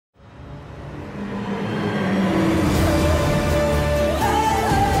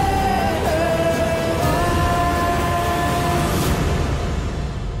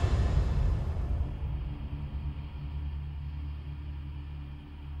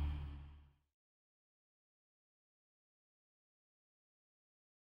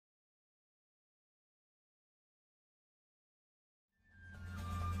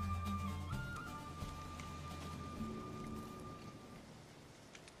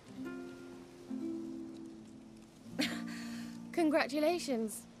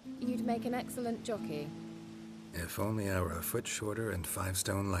Congratulations. You'd make an excellent jockey. If only I were a foot shorter and 5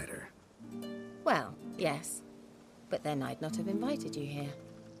 stone lighter. Well, yes. But then I'd not have invited you here.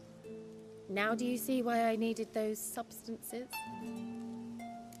 Now do you see why I needed those substances?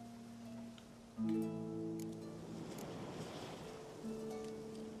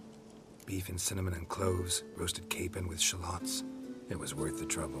 Beef and cinnamon and cloves, roasted capon with shallots. It was worth the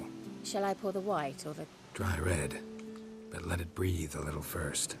trouble. Shall I pour the white or the... Dry red, but let it breathe a little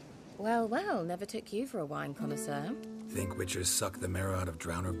first. Well, well, never took you for a wine connoisseur. Think witchers suck the marrow out of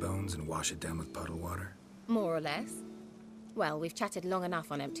drowner bones and wash it down with puddle water? More or less. Well, we've chatted long enough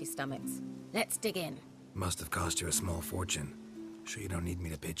on empty stomachs. Let's dig in. Must have cost you a small fortune. Sure you don't need me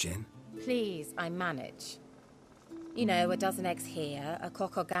to pitch in? Please, I manage. You know, a dozen eggs here, a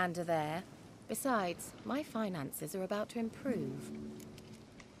cock or gander there. Besides, my finances are about to improve.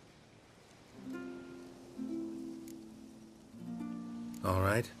 All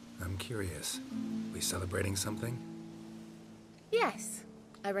right, I'm curious. We celebrating something? Yes,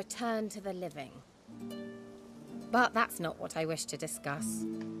 a return to the living. But that's not what I wish to discuss.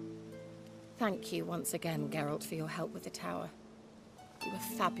 Thank you once again, Geralt, for your help with the tower. You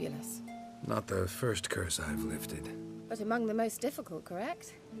were fabulous. Not the first curse I've lifted. But among the most difficult,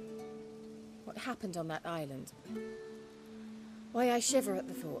 correct? What happened on that island? Why, I shiver at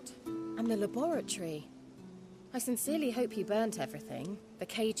the thought. And the laboratory. I sincerely hope you burnt everything. The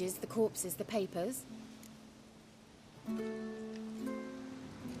cages, the corpses, the papers.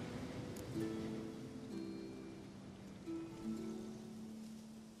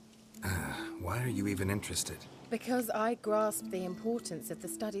 Why are you even interested? Because I grasp the importance of the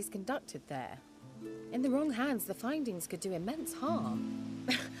studies conducted there. In the wrong hands, the findings could do immense harm.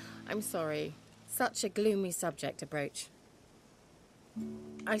 I'm sorry. Such a gloomy subject to broach.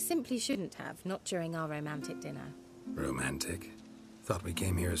 I simply shouldn't have, not during our romantic dinner. Romantic? Thought we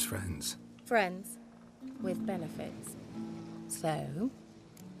came here as friends. Friends. With benefits. So...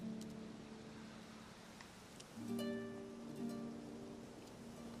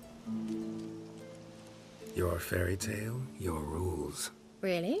 Your fairy tale, your rules.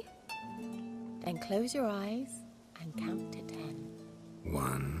 Really? Then close your eyes and count to 10.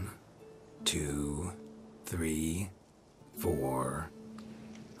 1, 2, 3, 4.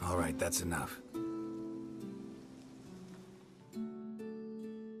 All right, that's enough.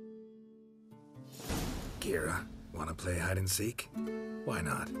 Keira, wanna play hide and seek? Why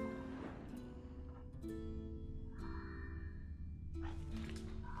not?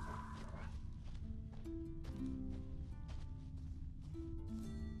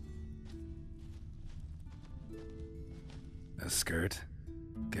 A skirt?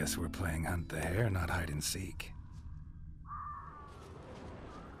 Guess we're playing hunt the hare, not hide and seek.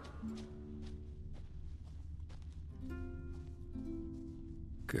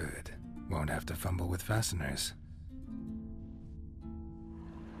 Good. Won't have to fumble with fasteners.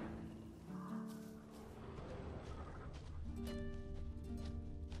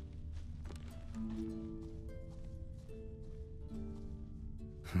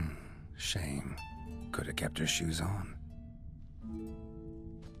 Shame. Could have kept her shoes on.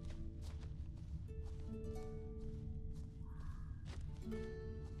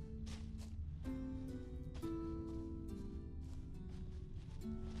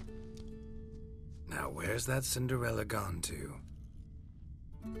 Now, where's that Cinderella gone to?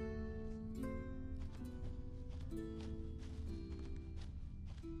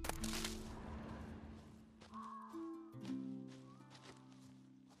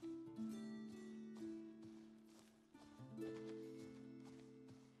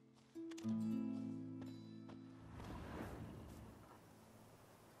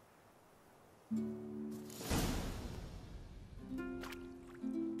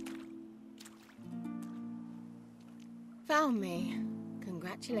 Found me.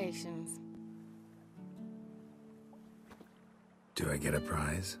 Congratulations. Do I get a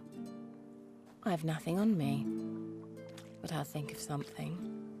prize? I've nothing on me, but I'll think of something.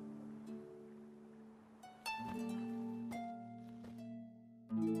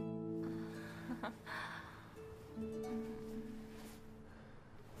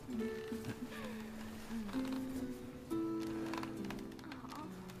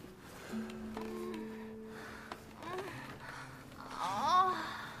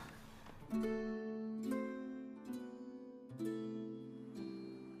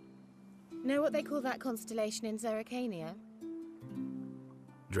 Know what they call that constellation in Zerrikania?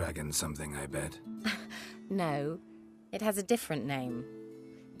 Dragon something, I bet. No, it has a different name.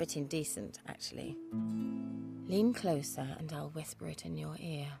 Bit indecent, actually. Lean closer and I'll whisper it in your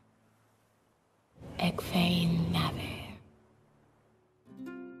ear. Egfain Navir.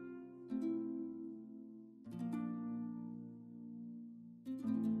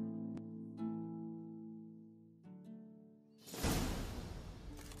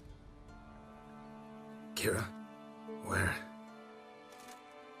 Keira? Where?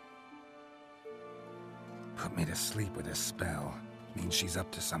 Put me to sleep with a spell. Means she's up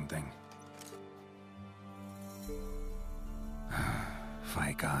to something.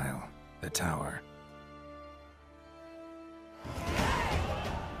 Fyke Isle. The tower.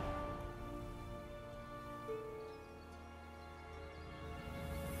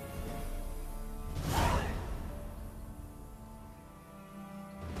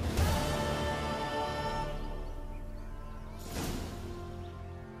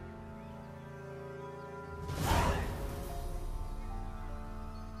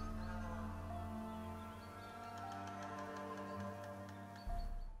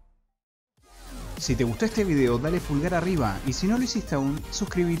 Si te gustó este video, dale pulgar arriba y si no lo hiciste aún,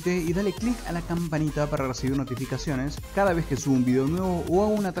 suscríbete y dale click a la campanita para recibir notificaciones cada vez que subo un video nuevo o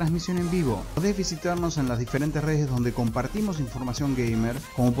hago una transmisión en vivo. Podés visitarnos en las diferentes redes donde compartimos información gamer,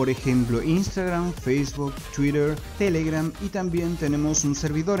 como por ejemplo Instagram, Facebook, Twitter, Telegram y también tenemos un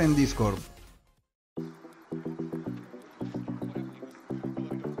servidor en Discord.